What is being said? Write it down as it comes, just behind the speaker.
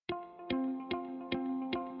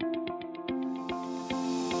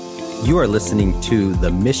You are listening to the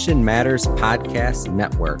Mission Matters Podcast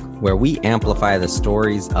Network, where we amplify the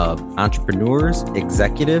stories of entrepreneurs,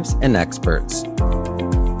 executives, and experts.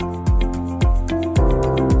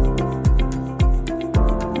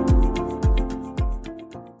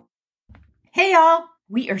 Hey y'all!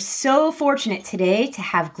 We are so fortunate today to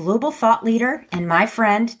have global thought leader and my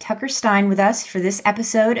friend Tucker Stein with us for this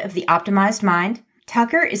episode of The Optimized Mind.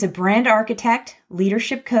 Tucker is a brand architect,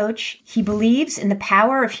 leadership coach. He believes in the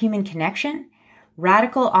power of human connection,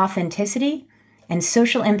 radical authenticity, and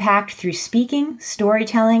social impact through speaking,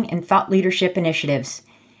 storytelling, and thought leadership initiatives.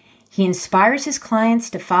 He inspires his clients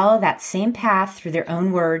to follow that same path through their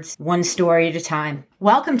own words, one story at a time.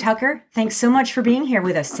 Welcome, Tucker. Thanks so much for being here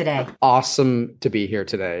with us today. Awesome to be here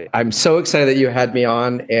today. I'm so excited that you had me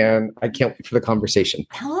on, and I can't wait for the conversation.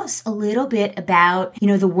 Tell us a little bit about,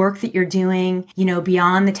 the work that you're doing,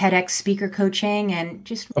 beyond the TEDx speaker coaching and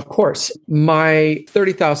just... Of course. My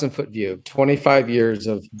 30,000 foot view, 25 years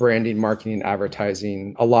of branding, marketing,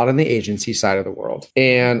 advertising, a lot on the agency side of the world.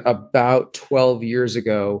 And about 12 years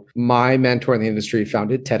ago, my mentor in the industry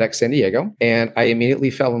founded TEDx San Diego, and I immediately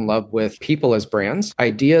fell in love with people as brands,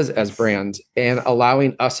 ideas as brands, and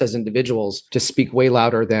allowing us as individuals to speak way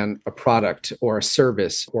louder than a product or a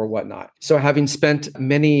service or whatnot. So having spent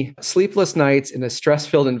many sleepless nights in a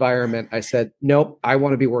stress-filled environment, I said, nope, I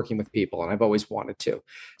want to be working with people, and I've always wanted to.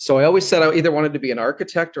 So I always said I either wanted to be an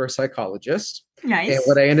architect or a psychologist. Nice. And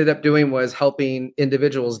what I ended up doing was helping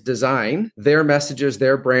individuals design their messages,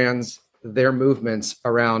 their brands, their movements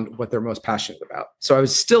around what they're most passionate about. So I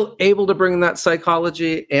was still able to bring that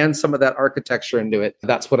psychology and some of that architecture into it.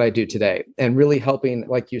 That's what I do today. And really helping,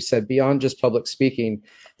 like you said, beyond just public speaking,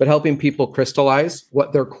 but helping people crystallize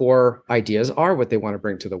what their core ideas are, what they want to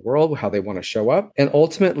bring to the world, how they want to show up, and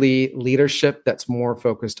ultimately leadership that's more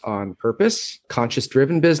focused on purpose,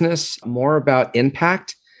 conscious-driven business, more about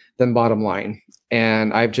impact than bottom line.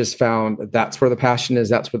 And I've just found that's where the passion is,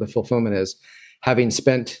 that's where the fulfillment is. Having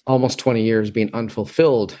spent almost 20 years being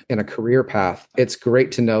unfulfilled in a career path, it's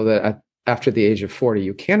great to know that after the age of 40,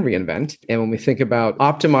 you can reinvent. And when we think about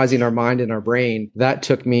optimizing our mind and our brain, that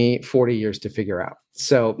took me 40 years to figure out.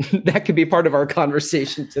 So that could be part of our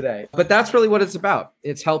conversation today. But that's really what it's about.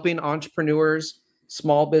 It's helping entrepreneurs,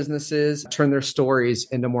 small businesses turn their stories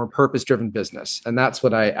into more purpose-driven business. And that's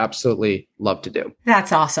what I absolutely love to do.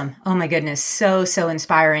 That's awesome. Oh my goodness. So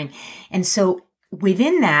inspiring. And so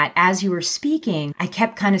within that, as you were speaking, I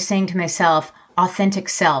kept kind of saying to myself, authentic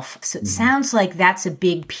self. So it sounds like that's a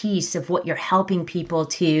big piece of what you're helping people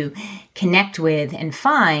to connect with and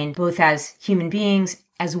find, both as human beings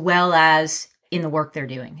as well as in the work they're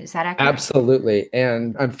doing. Is that accurate? Absolutely.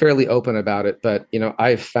 And I'm fairly open about it. But,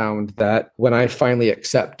 I've found that when I finally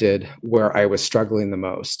accepted where I was struggling the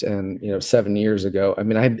most, and, 7 years ago,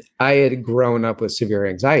 I had grown up with severe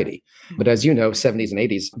anxiety. But as you know, 70s and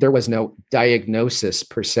 80s, there was no diagnosis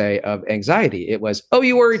per se of anxiety. It was, oh,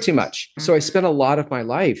 you worry too much. So I spent a lot of my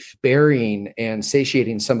life burying and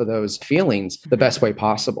satiating some of those feelings the best way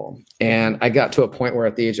possible. And I got to a point where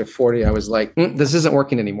at the age of 40, I was like, this isn't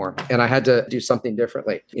working anymore. And I had to do something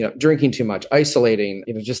differently, drinking too much, isolating,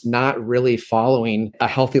 just not really following a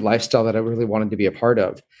healthy lifestyle that I really wanted to be a part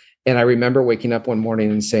of. And I remember waking up one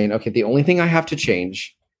morning and saying, okay, the only thing I have to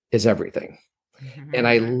change is everything. And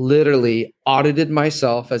I literally audited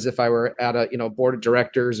myself as if I were at a, board of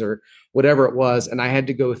directors or whatever it was. And I had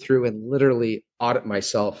to go through and literally audit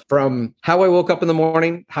myself from how I woke up in the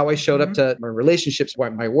morning, how I showed up to my relationships,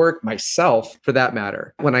 my work, myself for that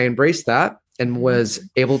matter. When I embraced that and was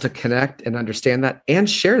able to connect and understand that and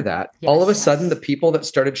share that, all of a sudden, the people that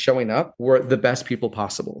started showing up were the best people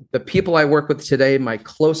possible. The people I work with today, my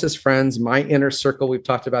closest friends, my inner circle, we've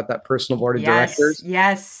talked about that personal board of directors,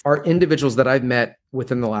 are individuals that I've met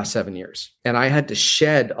within the last 7 years. And I had to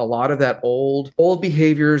shed a lot of that old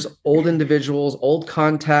behaviors, old individuals, old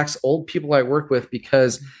contacts, old people I work with,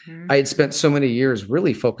 because I had spent so many years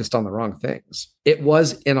really focused on the wrong things. It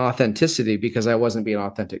was inauthenticity because I wasn't being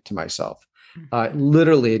authentic to myself.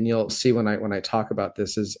 Literally, and you'll see when I talk about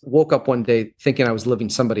this, is woke up one day thinking I was living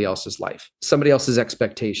somebody else's life, somebody else's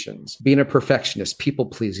expectations, being a perfectionist, people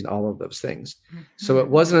pleasing, all of those things. So it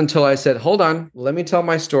wasn't until I said, hold on, let me tell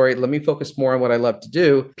my story. Let me focus more on what I love to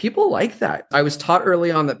do. People like that. I was taught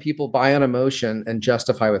early on that people buy on emotion and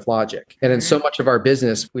justify with logic. And in so much of our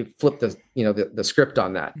business, we flip the script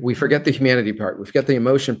on that. We forget the humanity part, we forget the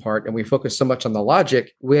emotion part, and we focus so much on the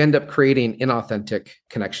logic, we end up creating inauthentic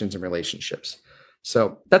connections and relationships.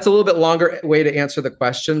 So that's a little bit longer way to answer the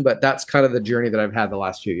question, but that's kind of the journey that I've had the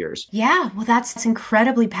last few years. Yeah, well, that's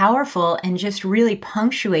incredibly powerful and just really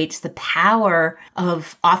punctuates the power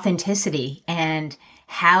of authenticity and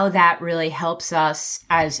how that really helps us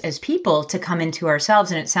as people to come into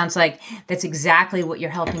ourselves. And it sounds like that's exactly what you're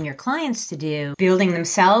helping your clients to do, building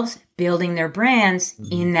themselves, building their brands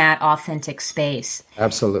in that authentic space.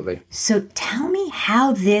 Absolutely. So tell me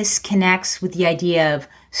how this connects with the idea of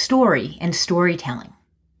story and storytelling.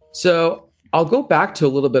 So I'll go back to a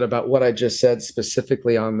little bit about what I just said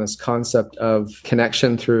specifically on this concept of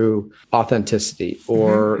connection through authenticity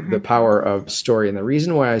or the power of story. And the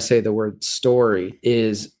reason why I say the word story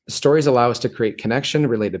is stories allow us to create connection,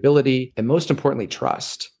 relatability, and most importantly,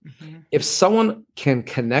 trust. If someone can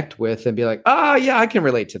connect with and be like, oh, yeah, I can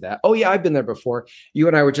relate to that. Oh, yeah, I've been there before. You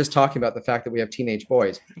and I were just talking about the fact that we have teenage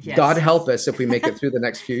boys. Yes. God help us if we make it through the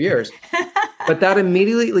next few years. But that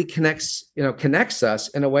immediately connects us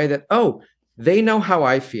in a way that, oh, they know how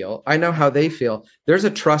I feel. I know how they feel. There's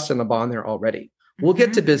a trust and a bond there already. We'll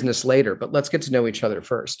get to business later, but let's get to know each other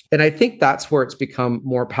first. And I think that's where it's become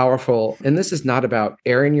more powerful. And this is not about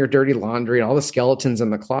airing your dirty laundry and all the skeletons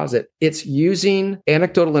in the closet. It's using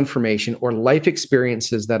anecdotal information or life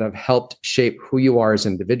experiences that have helped shape who you are as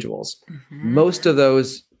individuals. Most of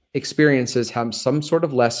those experiences have some sort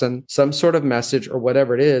of lesson, some sort of message, or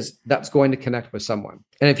whatever it is that's going to connect with someone.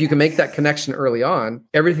 And if you can make that connection early on,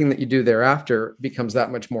 everything that you do thereafter becomes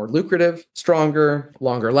that much more lucrative, stronger,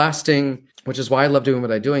 longer lasting, which is why I love doing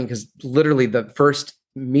what I'm doing, because literally the first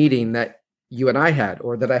meeting that you and I had,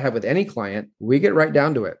 or that I have with any client, we get right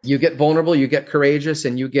down to it. You get vulnerable, you get courageous,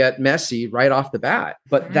 and you get messy right off the bat.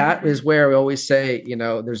 But that is where we always say,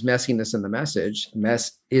 there's messiness in the message.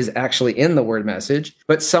 Mess is actually in the word message.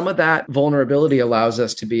 But some of that vulnerability allows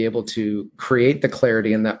us to be able to create the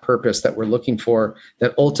clarity and that purpose that we're looking for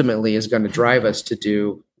that ultimately is going to drive us to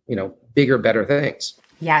do, bigger, better things.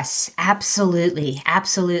 Yes, absolutely.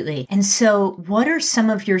 Absolutely. And so what are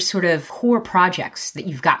some of your sort of core projects that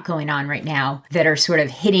you've got going on right now that are sort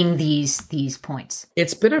of hitting these points?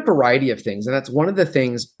 It's been a variety of things. And that's one of the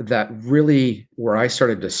things that really where I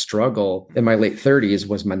started to struggle in my late 30s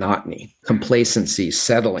was monotony, complacency,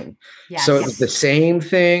 settling. Yes. So it was the same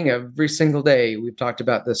thing every single day. We've talked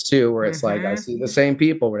about this too, where it's like, I see the same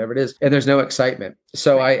people, whatever it is, and there's no excitement.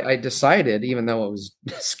 So I decided, even though it was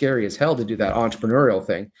scary as hell to do that entrepreneurial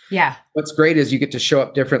thing. Yeah. What's great is you get to show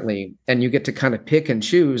up differently and you get to kind of pick and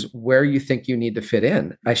choose where you think you need to fit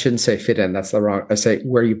in. I shouldn't say fit in. That's the wrong. I say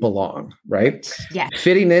where you belong, right? Yeah.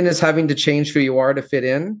 Fitting in is having to change who you are to fit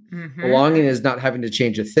in. Belonging is not having to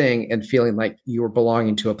change a thing and feeling like you are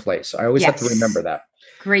belonging to a place. I always have to remember that.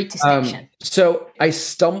 Great distinction. So I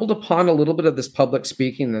stumbled upon a little bit of this public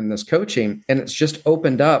speaking and this coaching, and it's just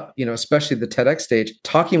opened up, especially the TEDx stage,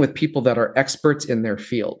 talking with people that are experts in their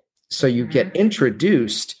field. So you get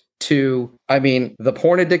introduced to, the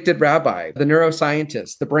porn addicted rabbi, the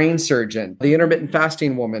neuroscientist, the brain surgeon, the intermittent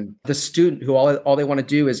fasting woman, the student who all they want to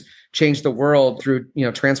do is change the world through,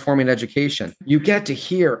 transforming education. You get to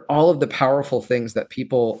hear all of the powerful things that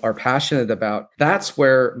people are passionate about. That's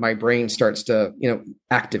where my brain starts to,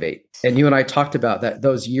 activate. And you and I talked about that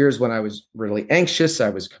those years when I was really anxious, I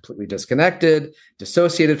was completely disconnected,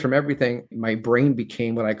 dissociated from everything. My brain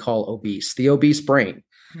became what I call obese, the obese brain.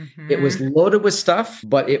 It was loaded with stuff,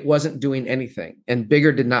 but it wasn't doing anything. And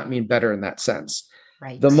bigger did not mean better in that sense.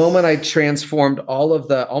 Right. The moment I transformed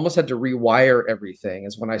almost had to rewire everything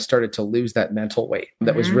is when I started to lose that mental weight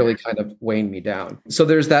that was really kind of weighing me down. So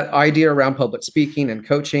there's that idea around public speaking and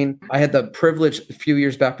coaching. I had the privilege a few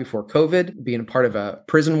years back before COVID, being a part of a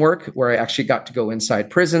prison work where I actually got to go inside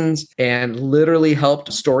prisons and literally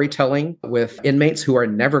helped storytelling with inmates who are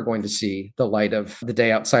never going to see the light of the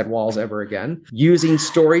day outside walls ever again, using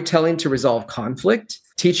storytelling to resolve conflict.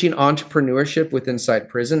 Teaching entrepreneurship with inside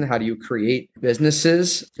prison. How do you create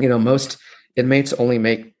businesses? Most inmates only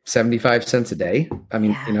make 75 cents a day.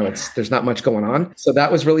 There's not much going on. So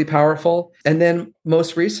that was really powerful. And then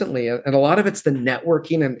most recently, and a lot of it's the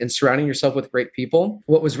networking and surrounding yourself with great people.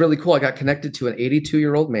 What was really cool, I got connected to an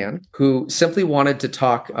 82-year-old man who simply wanted to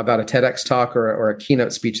talk about a TEDx talk or a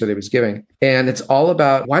keynote speech that he was giving. And it's all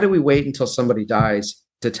about, why do we wait until somebody dies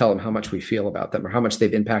to tell them how much we feel about them or how much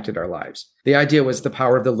they've impacted our lives? The idea was the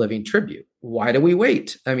power of the living tribute. Why do we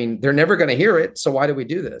wait? They're never going to hear it. So why do we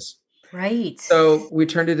do this? Right. So we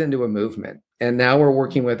turned it into a movement. And now we're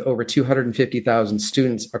working with over 250,000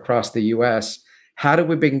 students across the US. How do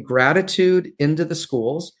we bring gratitude into the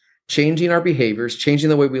schools, changing our behaviors, changing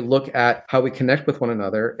the way we look at how we connect with one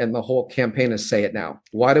another. And the whole campaign is say it now.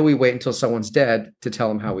 Why do we wait until someone's dead to tell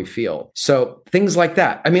them how we feel? So things like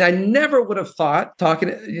that. I mean, I never would have thought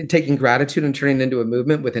taking gratitude and turning it into a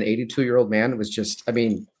movement with an 82-year-old man was just,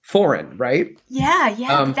 foreign, right? Yeah.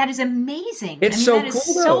 But that is amazing. It's that cool,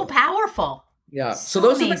 is so powerful. Yeah. So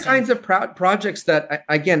those amazing. Are the kinds of projects that,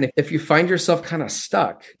 again, if you find yourself kind of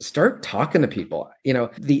stuck, start talking to people.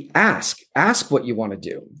 Ask what you want to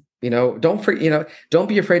do. Don't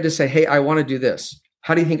be afraid to say, hey, I want to do this.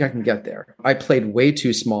 How do you think I can get there? I played way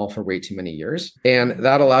too small for way too many years. And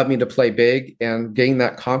that allowed me to play big and gain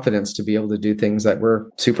that confidence to be able to do things that were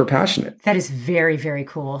super passionate. That is very, very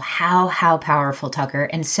cool. How powerful, Tucker.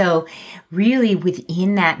 And so really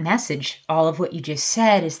within that message, all of what you just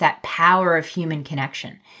said is that power of human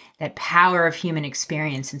connection, that power of human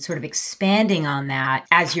experience, and sort of expanding on that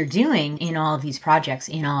as you're doing in all of these projects,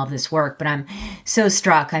 in all of this work. But I'm so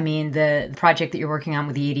struck. The project that you're working on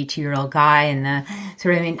with the 82-year-old guy and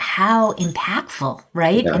how impactful,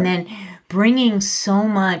 right? Yeah. And then bringing so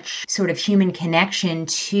much sort of human connection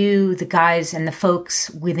to the guys and the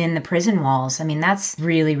folks within the prison walls. That's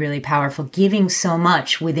really, really powerful. Giving so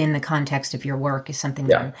much within the context of your work is something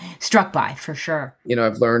that I'm struck by, for sure.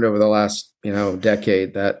 I've learned over the last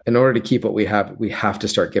decade that in order to keep what we have to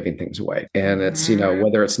start giving things away. And it's,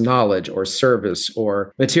 whether it's knowledge or service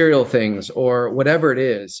or material things or whatever it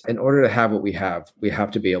is, in order to have what we have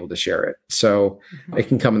to be able to share it. So it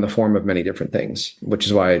can come in the form of many different things, which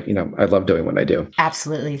is why, I love doing what I do.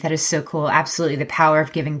 Absolutely. That is so cool. Absolutely. The power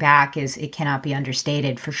of giving back it cannot be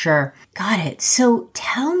understated, for sure. Got it. So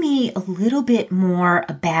tell me a little bit more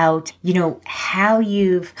about, how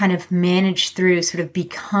you've kind of managed through sort of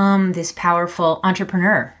become this powerful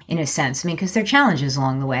entrepreneur in a sense. Because there are challenges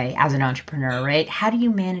along the way as an entrepreneur, right? How do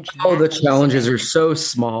you manage that? Oh, the challenges are so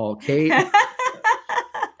small, Kate.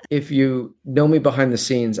 If you know me behind the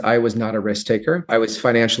scenes, I was not a risk taker. I was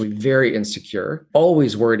financially very insecure,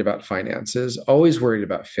 always worried about finances, always worried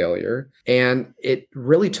about failure. And it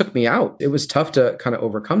really took me out. It was tough to kind of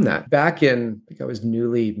overcome that. Back in, I think I was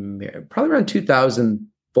newly married, probably around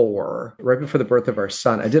 2004, right before the birth of our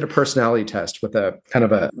son, I did a personality test with a kind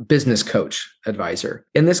of a business coach advisor.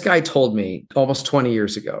 And this guy told me almost 20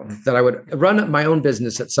 years ago that I would run my own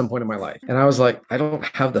business at some point in my life. And I was like, I don't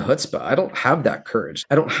have the chutzpah. I don't have that courage.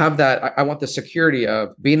 I don't have that. I want the security of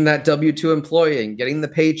being that W-2 employee and getting the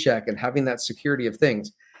paycheck and having that security of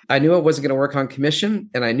things. I knew I wasn't going to work on commission,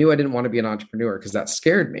 and I knew I didn't want to be an entrepreneur because that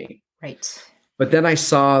scared me. Right. But then I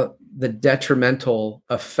saw the detrimental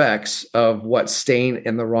effects of what staying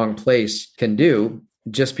in the wrong place can do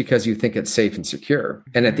just because you think it's safe and secure.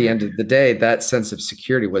 And at the end of the day, that sense of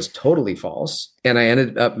security was totally false. And I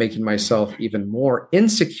ended up making myself even more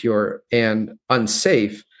insecure and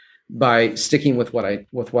unsafe by sticking with what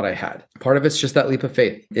I had. Part of it's just that leap of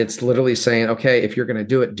faith. It's literally saying, okay, if you're going to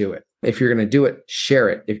do it, do it. If you're going to do it, share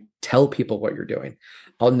it. Tell people what you're doing.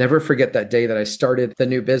 I'll never forget that day that I started the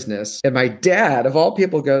new business. And my dad, of all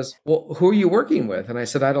people, goes, well, who are you working with? And I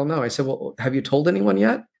said, I don't know. I said, well, have you told anyone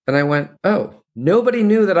yet? And I went, oh, nobody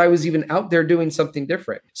knew that I was even out there doing something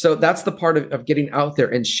different. So that's the part of getting out there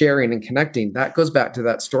and sharing and connecting. That goes back to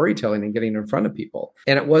that storytelling and getting in front of people.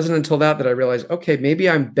 And it wasn't until that I realized, okay, maybe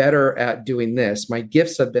I'm better at doing this. My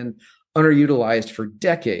gifts have been underutilized for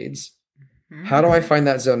decades. How do I find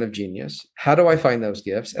that zone of genius? How do I find those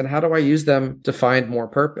gifts? And how do I use them to find more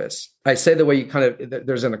purpose? I say the way you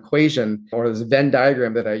there's an equation or there's a Venn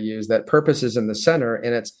diagram that I use that purpose is in the center,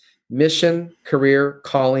 and it's mission, career,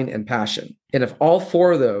 calling, and passion. And if all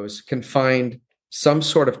four of those can find some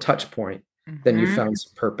sort of touch point, then you found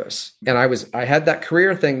some purpose. And I had that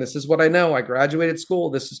career thing. This is what I know. I graduated school.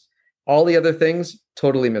 This is all the other things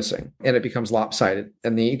totally missing, and it becomes lopsided,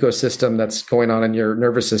 and the ecosystem that's going on in your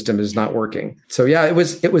nervous system is not working. So yeah, it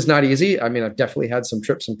was not easy. I mean, I've definitely had some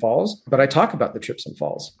trips and falls, but I talk about the trips and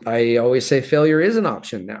falls. I always say failure is an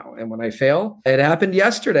option now. And when I fail, it happened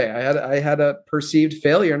yesterday. I had a perceived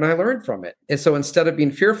failure and I learned from it. And so instead of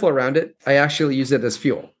being fearful around it, I actually use it as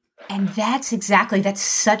fuel. And that's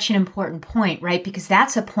such an important point, right? Because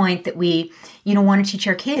that's a point that we, want to teach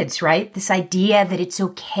our kids, right? This idea that it's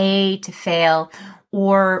okay to fail,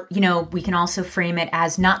 or, we can also frame it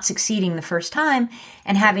as not succeeding the first time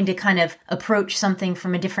and having to kind of approach something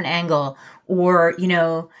from a different angle, or,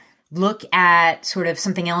 look at sort of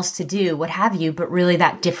something else to do, what have you, but really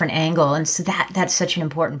that different angle. And so that's such an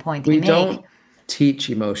important point that you make. We don't teach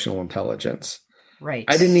emotional intelligence. Right.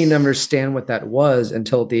 I didn't even understand what that was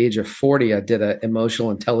until at the age of 40, I did an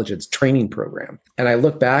emotional intelligence training program. And I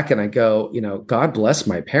look back and I go, God bless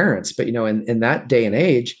my parents. But, in that day and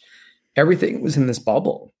age, everything was in this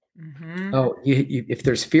bubble. Mm-hmm. Oh, if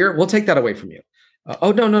there's fear, we'll take that away from you.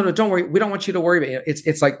 Oh, no, no, no, don't worry. We don't want you to worry about it.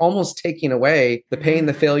 It's like almost taking away the pain,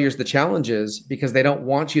 the failures, the challenges, because they don't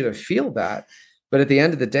want you to feel that. But at the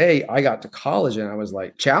end of the day, I got to college and I was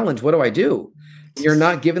like, challenge, what do I do? You're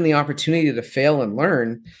not given the opportunity to fail and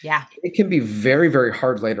learn. Yeah. It can be very, very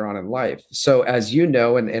hard later on in life. So as you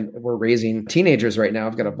know, and we're raising teenagers right now,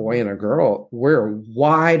 I've got a boy and a girl, we're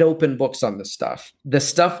wide open books on this stuff.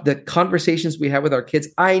 The conversations we have with our kids,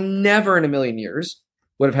 I never in a million years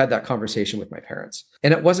would have had that conversation with my parents.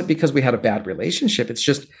 And it wasn't because we had a bad relationship. It's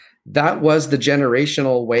just that was the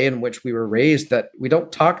generational way in which we were raised, that we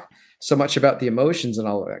don't talk so much about the emotions and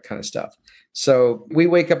all of that kind of stuff. So we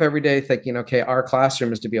wake up every day thinking, okay, our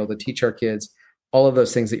classroom is to be able to teach our kids all of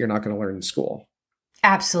those things that you're not going to learn in school.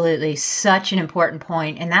 Absolutely. Such an important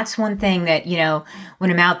point. And that's one thing that,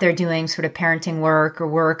 when I'm out there doing sort of parenting work or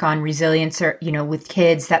work on resilience or, with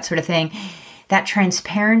kids, that sort of thing, that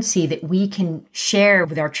transparency that we can share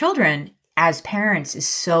with our children as parents is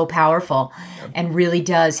so powerful and really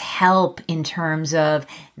does help in terms of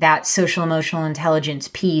that social emotional intelligence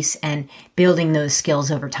piece and building those skills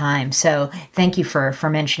over time. So thank you for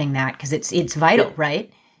mentioning that, because it's vital, right?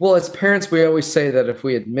 Well, as parents, we always say that if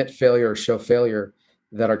we admit failure or show failure,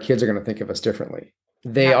 that our kids are going to think of us differently.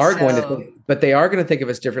 They are going to think of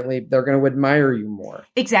us differently. They're going to admire you more.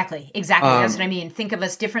 Exactly. That's what I mean. Think of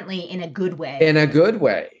us differently in a good way.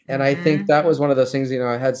 And I think that was one of those things,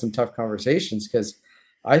 I had some tough conversations because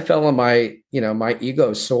I fell on my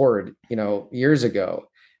ego sword, years ago.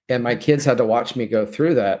 And my kids had to watch me go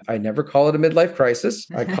through that. I never call it a midlife crisis.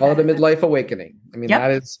 I call it a midlife awakening. I mean, that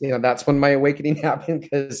is, that's when my awakening happened,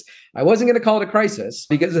 because I wasn't going to call it a crisis,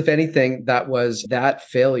 because if anything, that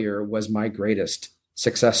failure was my greatest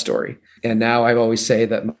success story. And now I always say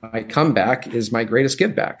that my comeback is my greatest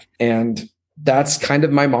give back. And that's kind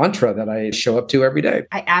of my mantra that I show up to every day.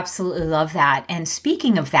 I absolutely love that. And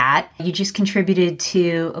speaking of that, you just contributed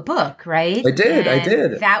to a book, right? I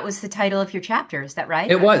did. That was the title of your chapter. Is that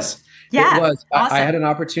right? It was. Yeah. It was. Awesome. I had an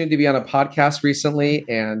opportunity to be on a podcast recently,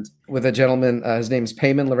 and with a gentleman, his name's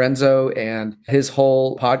Payman Lorenzo, and his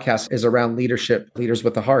whole podcast is around leadership, leaders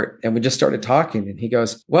with the heart. And we just started talking, and he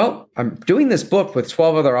goes, well, I'm doing this book with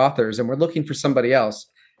 12 other authors, and we're looking for somebody else.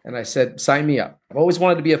 And I said, sign me up. I've always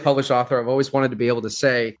wanted to be a published author. I've always wanted to be able to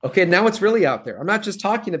say, okay, now it's really out there. I'm not just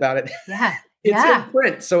talking about it. Yeah. It's in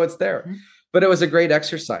print, so it's there. Mm-hmm. But it was a great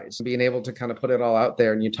exercise, being able to kind of put it all out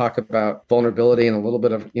there. And you talk about vulnerability and a little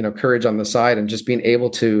bit of, courage on the side, and just being able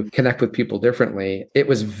to connect with people differently. It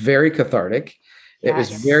was very cathartic. It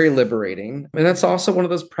was very liberating. And that's also one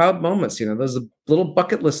of those proud moments, those little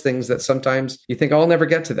bucket list things that sometimes you think, oh, I'll never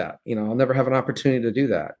get to that. I'll never have an opportunity to do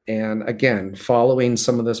that. And again, following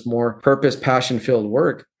some of this more purpose, passion-filled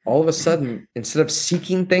work, all of a sudden, instead of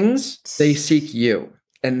seeking things, they seek you.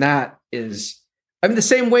 And that is, the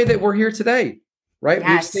same way that we're here today, right?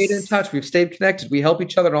 Yes. We've stayed in touch. We've stayed connected. We help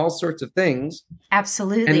each other in all sorts of things.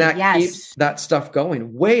 Absolutely. And that keeps that stuff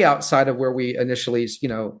going way outside of where we initially,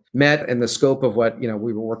 met and the scope of what, we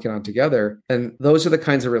were working on together. And those are the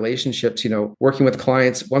kinds of relationships, working with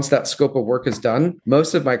clients. Once that scope of work is done,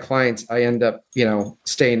 most of my clients, I end up,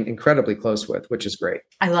 staying incredibly close with, which is great.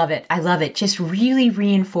 I love it. Just really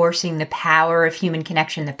reinforcing the power of human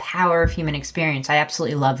connection, the power of human experience. I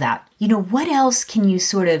absolutely love that. What else can you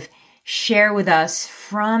sort of share with us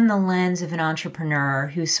from the lens of an entrepreneur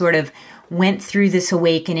who sort of went through this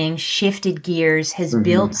awakening, shifted gears, has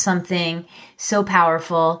built something so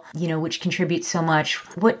powerful, which contributes so much?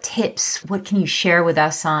 What tips, what can you share with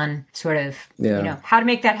us on sort of, how to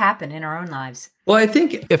make that happen in our own lives? Well, I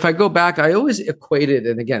think if I go back, I always equated,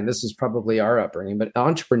 and again, this is probably our upbringing, but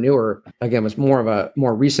entrepreneur, again, was more of a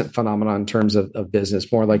more recent phenomenon in terms of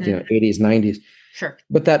business, more like, 80s, 90s. Sure.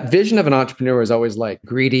 But that vision of an entrepreneur is always like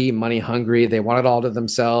greedy, money hungry. They want it all to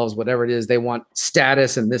themselves, whatever it is. They want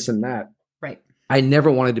status and this and that. Right. I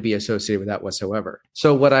never wanted to be associated with that whatsoever.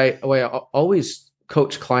 So what I always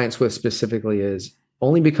coach clients with specifically is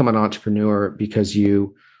only become an entrepreneur because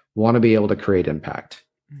you want to be able to create impact.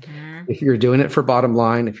 Mm-hmm. If you're doing it for bottom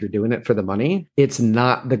line, if you're doing it for the money, it's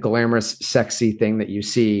not the glamorous, sexy thing that you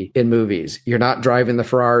see in movies. You're not driving the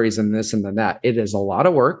Ferraris and this and then that. It is a lot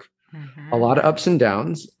of work. A lot of ups and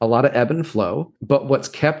downs, a lot of ebb and flow. But what's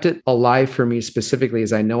kept it alive for me specifically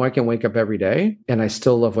is I know I can wake up every day and I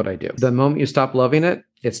still love what I do. The moment you stop loving it,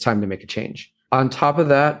 it's time to make a change. On top of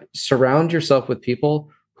that, surround yourself with people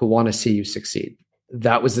who want to see you succeed.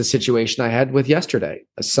 That was the situation I had with yesterday.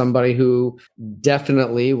 Somebody who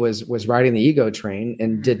definitely was riding the ego train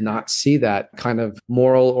and did not see that kind of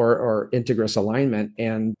moral or integrous alignment.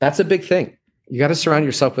 And that's a big thing. You got to surround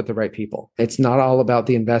yourself with the right people. It's not all about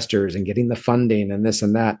the investors and getting the funding and this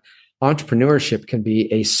and that. Entrepreneurship can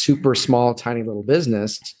be a super small, tiny little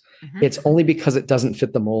business. It's only because it doesn't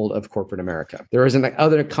fit the mold of corporate America. There isn't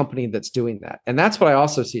another company that's doing that. And that's what I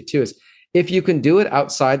also see too, is if you can do it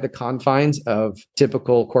outside the confines of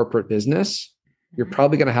typical corporate business, you're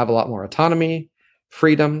probably going to have a lot more autonomy,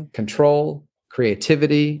 freedom, control,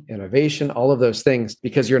 creativity, innovation, all of those things,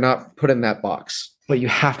 because you're not put in that box. But you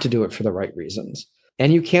have to do it for the right reasons.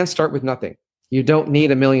 And you can start with nothing. You don't need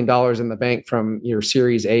 $1 million in the bank from your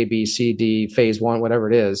series A, B, C, D, phase one, whatever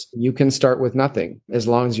it is. You can start with nothing as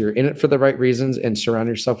long as you're in it for the right reasons and surround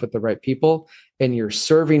yourself with the right people. And you're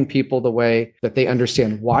serving people the way that they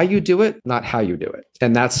understand why you do it, not how you do it.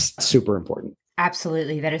 And that's super important.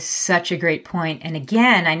 Absolutely. That is such a great point. And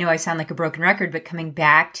again, I know I sound like a broken record, but coming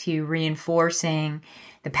back to reinforcing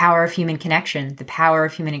the power of human connection, the power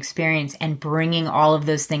of human experience, and bringing all of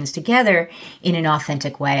those things together in an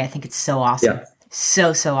authentic way. I think it's so awesome. Yeah.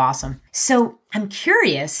 So awesome. So I'm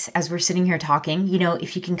curious, as we're sitting here talking,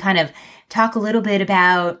 if you can kind of talk a little bit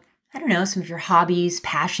about, I don't know, some of your hobbies,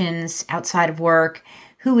 passions outside of work.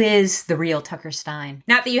 Who is the real Tucker Stein?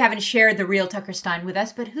 Not that you haven't shared the real Tucker Stein with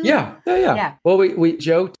us, but who? Yeah. Well, we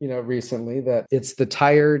joked, recently that it's the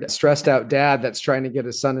tired, stressed out dad that's trying to get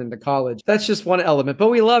his son into college. That's just one element, but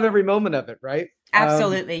we love every moment of it, right?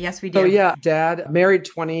 Absolutely. Yes, we do. So yeah, dad, married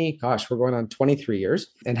we're going on 23 years.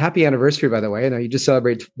 And happy anniversary, by the way. I know you just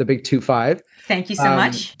celebrated the big 2-5. Thank you so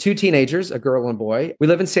much. 2 teenagers, a girl and a boy. We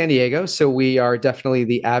live in San Diego, so we are definitely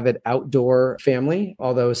the avid outdoor family.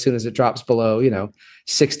 Although as soon as it drops below,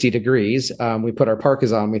 60 degrees, we put our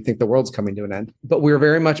parkas on. We think the world's coming to an end. But we're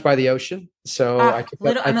very much by the ocean. So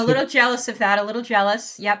I'm a little jealous of that. A little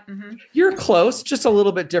jealous. Yep. Mm-hmm. You're close, just a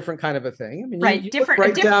little bit different kind of a thing. I mean, right, you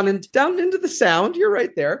different, down into the Sound. You're right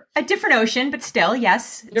there. A different ocean, but still,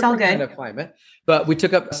 yes, it's all good. Kind of climate. But we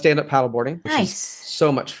took up stand-up paddleboarding, which is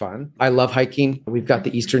so much fun. I love hiking. We've got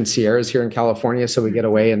the Eastern Sierras here in California, so we get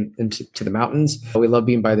away into the mountains. We love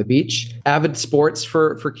being by the beach. Avid sports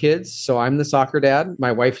for kids. So I'm the soccer dad.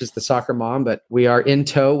 My wife is the soccer mom, but we are in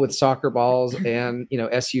tow with soccer balls and,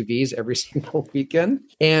 SUVs every single weekend.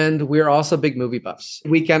 And we're also big movie buffs.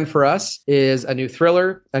 Weekend for us is a new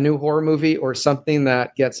thriller, a new horror movie, or something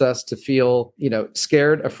that gets us to feel,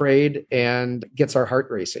 scared, afraid, and gets our heart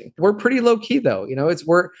racing. We're pretty low key though.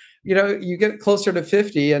 You get closer to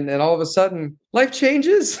 50 and all of a sudden life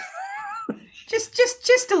changes.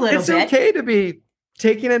 just a little bit. It's okay to be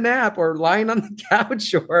taking a nap or lying on the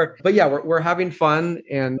couch but yeah, we're having fun,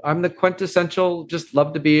 and I'm the quintessential, just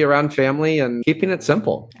love to be around family and keeping it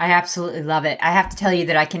simple. I absolutely love it. I have to tell you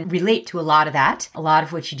that I can relate to a lot of that, a lot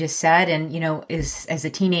of what you just said. And, as a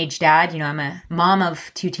teenage dad, I'm a mom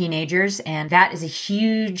of 2 teenagers, and that is a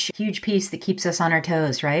huge, huge piece that keeps us on our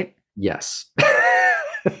toes, right? Yes.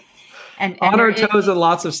 And on our toes and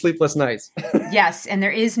lots of sleepless nights. Yes. And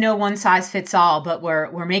there is no one size fits all, but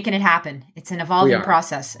we're making it happen. It's an evolving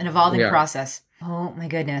process, process. Oh my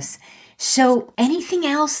goodness. So anything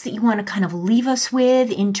else that you want to kind of leave us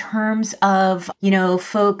with in terms of,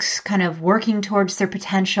 folks kind of working towards their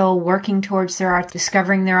potential, working towards their art,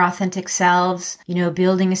 discovering their authentic selves,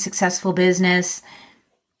 building a successful business?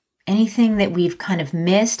 Anything that we've kind of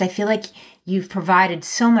missed? I feel like you've provided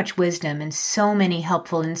so much wisdom and so many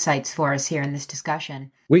helpful insights for us here in this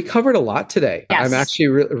discussion. We covered a lot today. Yes. I'm actually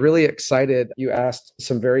really excited. You asked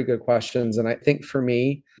some very good questions. And I think for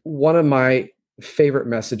me, one of my favorite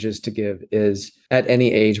messages to give is at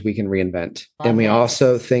any age we can reinvent. And we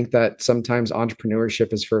also think that sometimes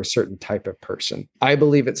entrepreneurship is for a certain type of person. I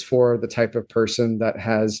believe it's for the type of person that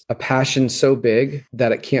has a passion so big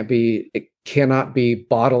that it cannot be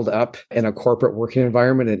bottled up in a corporate working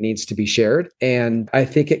environment. It needs to be shared. And I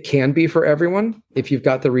think it can be for everyone if you've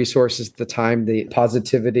got the resources, the time, the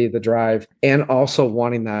positivity, the drive, and also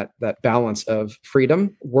wanting that balance of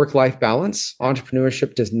freedom, work-life balance.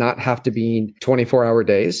 Entrepreneurship does not have to be 24-hour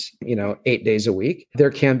days, 8 days a week. There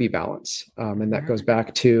can be balance. And that goes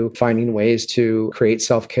back to finding ways to create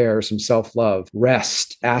self-care, some self-love,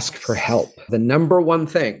 rest, ask for help. The number one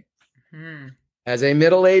thing as a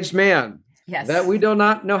middle-aged man, yes, that we do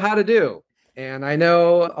not know how to do. And I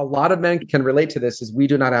know a lot of men can relate to this, is we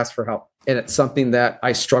do not ask for help. And it's something that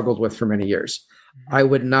I struggled with for many years. I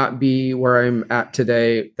would not be where I'm at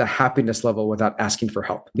today, the happiness level, without asking for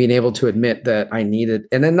help, being able to admit that I needed,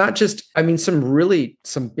 and then not just,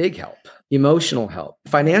 some big help. emotional help,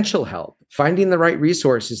 financial help, finding the right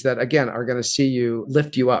resources that, again, are going to see you,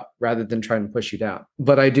 lift you up rather than try and push you down.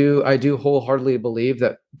 But I do wholeheartedly believe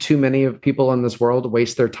that too many of people in this world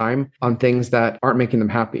waste their time on things that aren't making them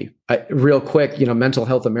happy. Real quick, Mental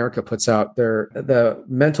Health America puts out the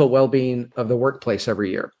mental well-being of the workplace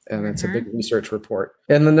every year. And it's a big research report.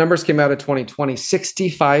 And the numbers came out of 2020.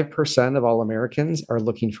 65% of all Americans are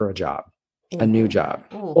looking for a job. A new job.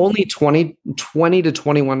 Ooh. Only 20 to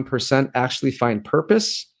 21% actually find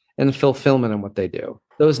purpose and fulfillment in what they do.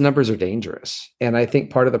 Those numbers are dangerous. And I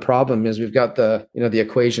think part of the problem is we've got the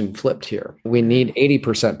equation flipped here. We need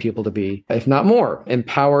 80% people to be, if not more,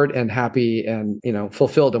 empowered and happy and,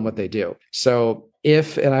 fulfilled in what they do. So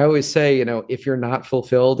and I always say, if you're not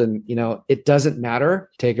fulfilled and, it doesn't matter,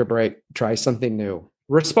 take a break, try something new.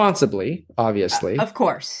 Responsibly, obviously. Of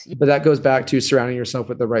course. But that goes back to surrounding yourself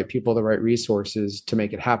with the right people, the right resources to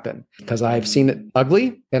make it happen. Because I've seen it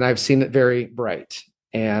ugly and I've seen it very bright.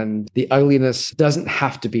 And the ugliness doesn't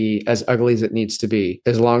have to be as ugly as it needs to be,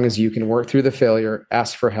 as long as you can work through the failure,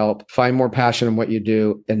 ask for help, find more passion in what you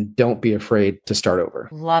do, and don't be afraid to start over.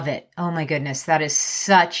 Love it. Oh my goodness. That is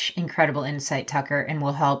such incredible insight, Tucker, and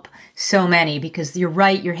will help so many, because you're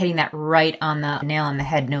right. You're hitting that right on the nail on the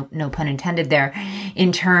head. No pun intended there,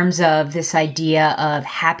 in terms of this idea of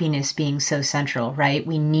happiness being so central, right?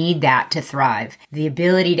 We need that to thrive. The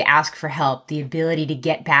ability to ask for help, the ability to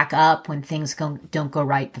get back up when things don't go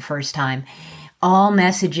right the first time. All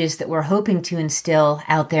messages that we're hoping to instill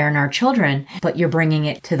out there in our children, but you're bringing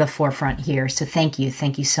it to the forefront here. So thank you.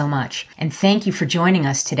 Thank you so much. And thank you for joining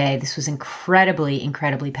us today. This was incredibly,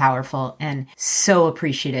 incredibly powerful and so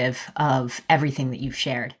appreciative of everything that you've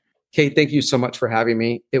shared. Kate, thank you so much for having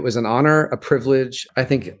me. It was an honor, a privilege. I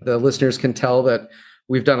think the listeners can tell that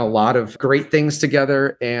we've done a lot of great things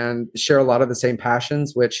together and share a lot of the same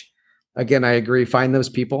passions, which, again, I agree, find those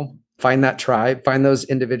people. Find that tribe, find those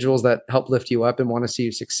individuals that help lift you up and want to see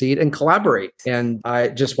you succeed, and collaborate. And I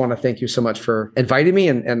just want to thank you so much for inviting me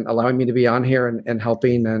and allowing me to be on here and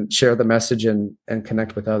helping and share the message and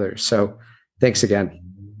connect with others. So thanks again.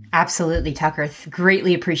 Absolutely, Tucker.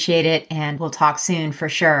 Greatly appreciate it. And we'll talk soon for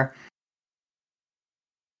sure.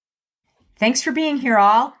 Thanks for being here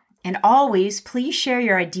all. And always, please share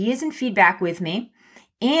your ideas and feedback with me.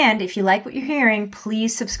 And if you like what you're hearing,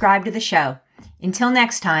 please subscribe to the show. Until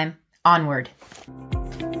next time, onward.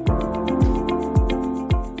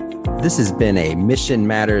 This has been a Mission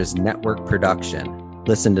Matters Network production.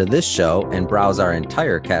 Listen to this show and browse our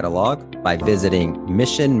entire catalog by visiting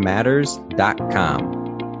missionmatters.com.